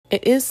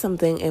It is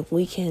something if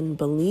we can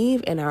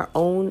believe in our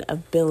own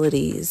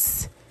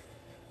abilities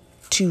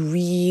to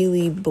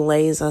really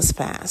blaze us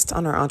fast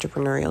on our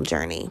entrepreneurial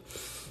journey.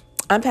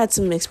 I've had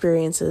some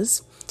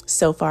experiences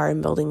so far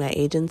in building my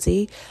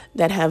agency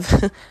that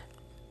have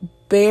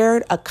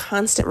bared a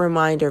constant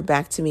reminder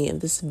back to me of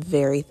this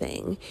very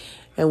thing.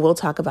 And we'll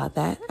talk about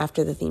that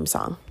after the theme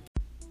song.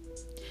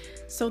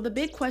 So the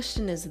big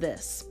question is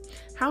this: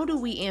 how do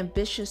we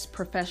ambitious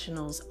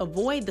professionals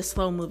avoid the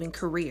slow-moving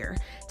career,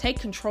 take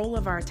control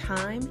of our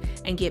time,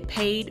 and get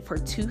paid for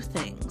two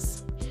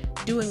things?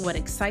 Doing what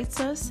excites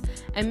us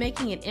and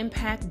making an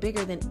impact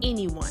bigger than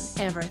anyone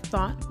ever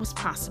thought was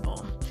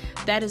possible.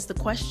 That is the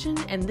question,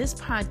 and this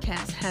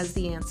podcast has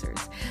the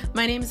answers.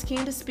 My name is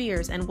Candace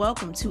Spears, and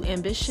welcome to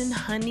Ambition,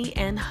 Honey,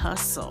 and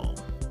Hustle.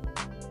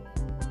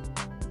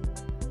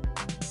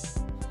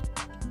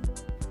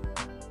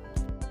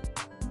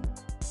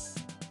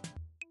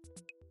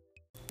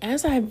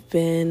 As I've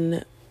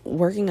been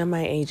working on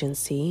my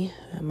agency,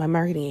 my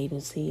marketing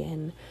agency,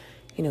 and,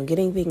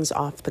 getting things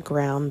off the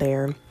ground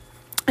there,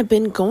 I've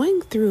been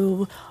going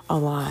through a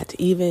lot,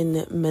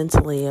 even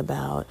mentally,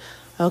 about,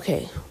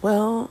 okay,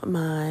 well,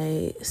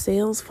 my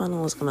sales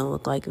funnel is going to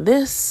look like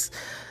this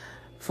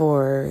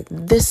for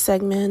this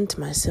segment.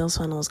 My sales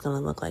funnel is going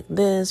to look like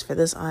this for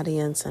this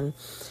audience. And,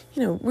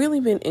 really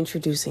been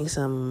introducing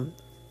some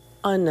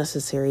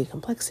unnecessary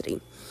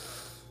complexity.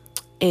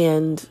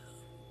 And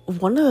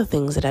one of the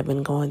things that I've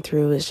been going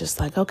through is just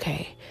like,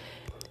 okay,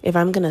 if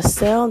I'm going to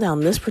sell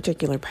down this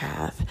particular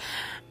path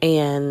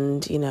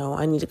and,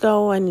 I need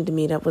to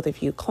meet up with a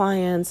few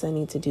clients, I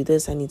need to do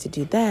this, I need to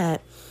do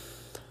that.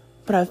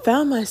 But I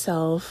found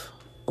myself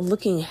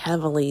looking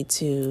heavily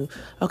to,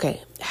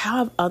 okay, how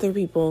have other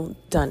people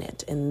done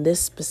it in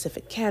this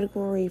specific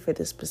category for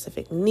this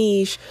specific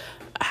niche?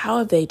 How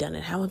have they done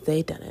it? How have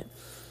they done it?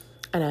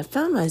 And I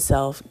found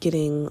myself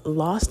getting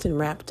lost and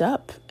wrapped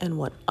up in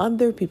what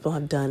other people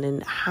have done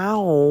and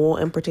how,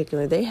 in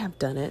particular, they have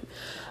done it.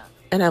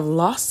 And I've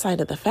lost sight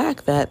of the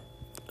fact that,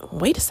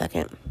 wait a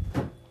second,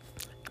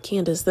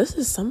 Candace, this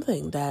is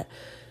something that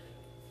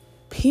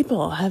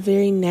people have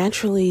very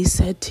naturally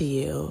said to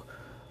you.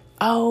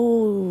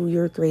 Oh,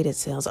 you're great at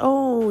sales.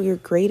 Oh, you're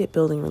great at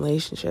building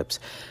relationships.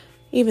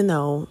 Even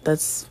though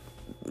that's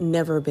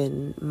never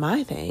been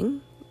my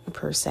thing,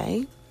 per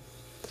se.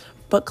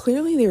 But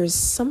clearly there's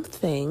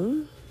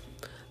something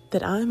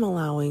that I'm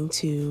allowing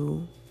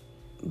to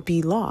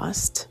be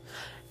lost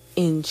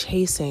in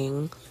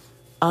chasing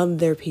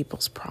other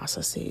people's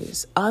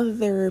processes,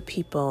 other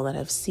people that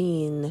have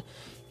seen,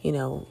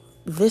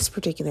 this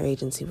particular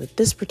agency with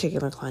this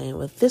particular client,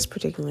 with this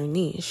particular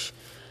niche,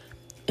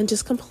 and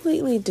just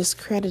completely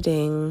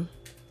discrediting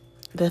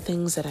the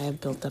things that I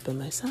have built up in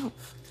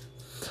myself.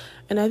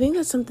 And I think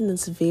that's something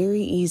that's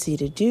very easy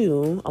to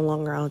do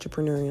along our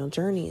entrepreneurial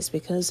journeys,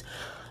 because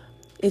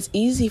it's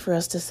easy for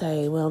us to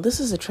say, well, this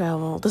is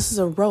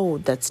a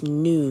road that's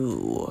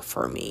new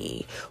for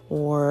me,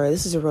 or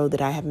this is a road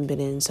that I haven't been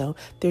in, so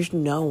there's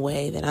no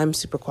way that I'm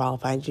super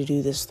qualified to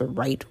do this the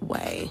right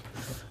way.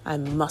 I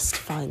must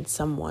find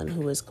someone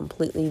who has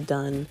completely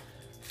done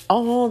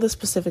all the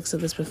specifics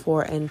of this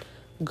before and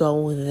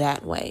go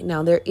that way.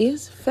 Now, there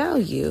is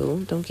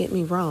value, don't get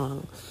me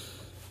wrong,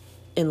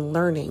 in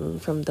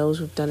learning from those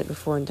who've done it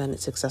before and done it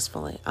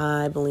successfully.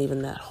 I believe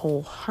in that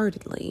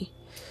wholeheartedly.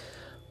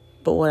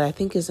 But what I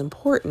think is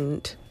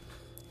important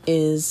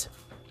is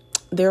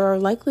there are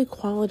likely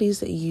qualities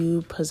that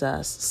you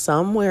possess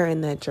somewhere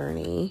in that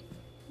journey,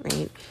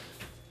 right,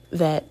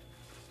 that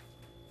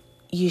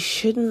you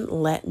shouldn't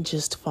let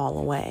just fall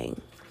away,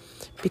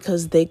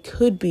 because they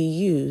could be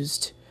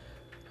used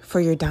for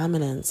your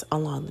dominance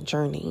along the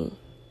journey.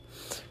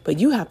 But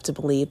you have to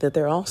believe that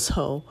they're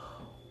also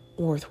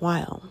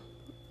worthwhile,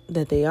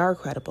 that they are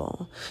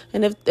credible.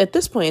 And if at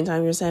this point in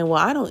time you're saying,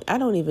 well, I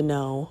don't even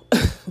know,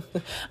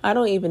 I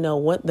don't even know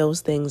what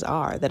those things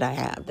are that I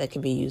have that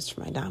can be used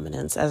for my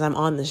dominance as I'm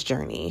on this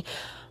journey.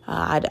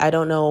 I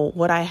don't know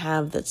what I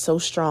have that's so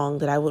strong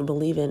that I would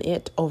believe in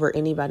it over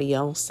anybody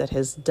else that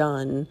has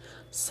done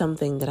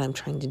something that I'm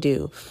trying to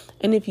do.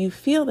 And if you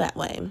feel that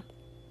way,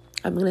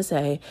 I'm going to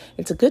say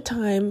it's a good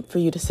time for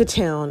you to sit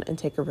down and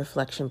take a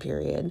reflection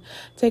period.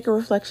 Take a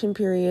reflection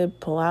period,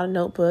 pull out a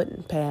notebook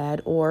and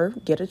pad, or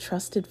get a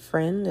trusted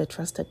friend, a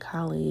trusted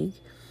colleague,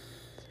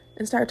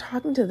 and start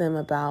talking to them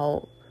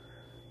about,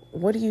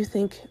 what do you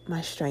think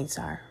my strengths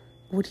are?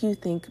 What do you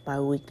think my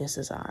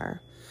weaknesses are?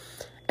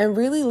 And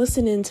really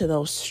listen into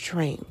those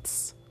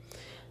strengths.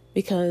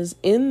 Because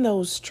in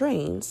those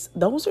strengths,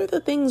 those are the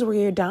things where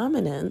your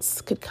dominance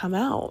could come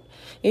out.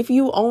 If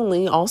you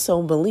only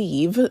also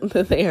believe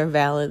that they are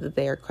valid, that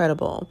they are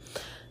credible.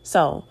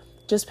 So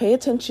just pay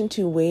attention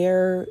to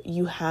where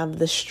you have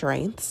the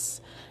strengths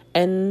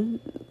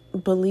and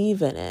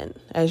believe in it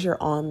as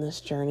you're on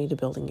this journey to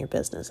building your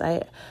business.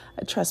 I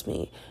trust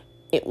me,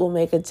 it will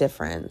make a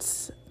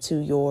difference to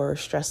your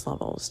stress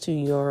levels, to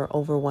your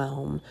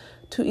overwhelm,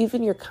 to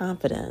even your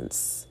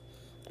confidence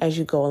as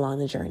you go along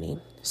the journey.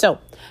 So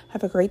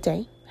have a great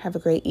day. Have a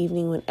great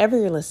evening whenever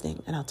you're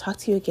listening. And I'll talk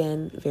to you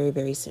again very,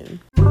 very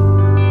soon.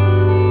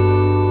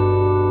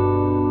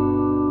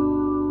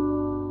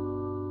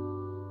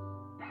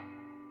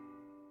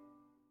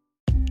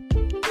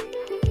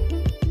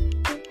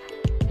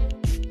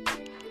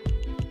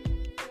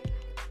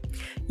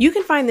 You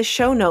can find the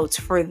show notes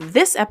for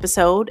this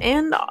episode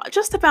and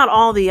just about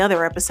all the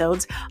other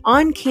episodes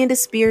on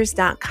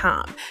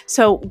CandaceSpears.com.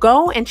 So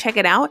go and check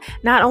it out.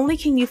 Not only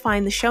can you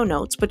find the show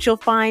notes, but you'll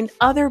find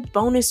other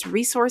bonus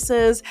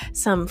resources,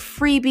 some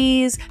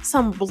freebies,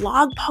 some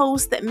blog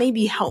posts that may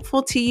be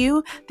helpful to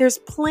you. There's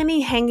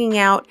plenty hanging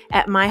out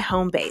at my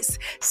home base.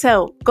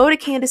 So go to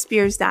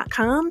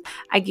CandaceSpears.com.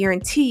 I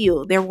guarantee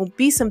you there will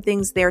be some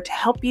things there to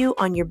help you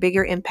on your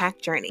bigger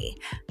impact journey.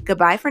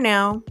 Goodbye for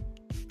now.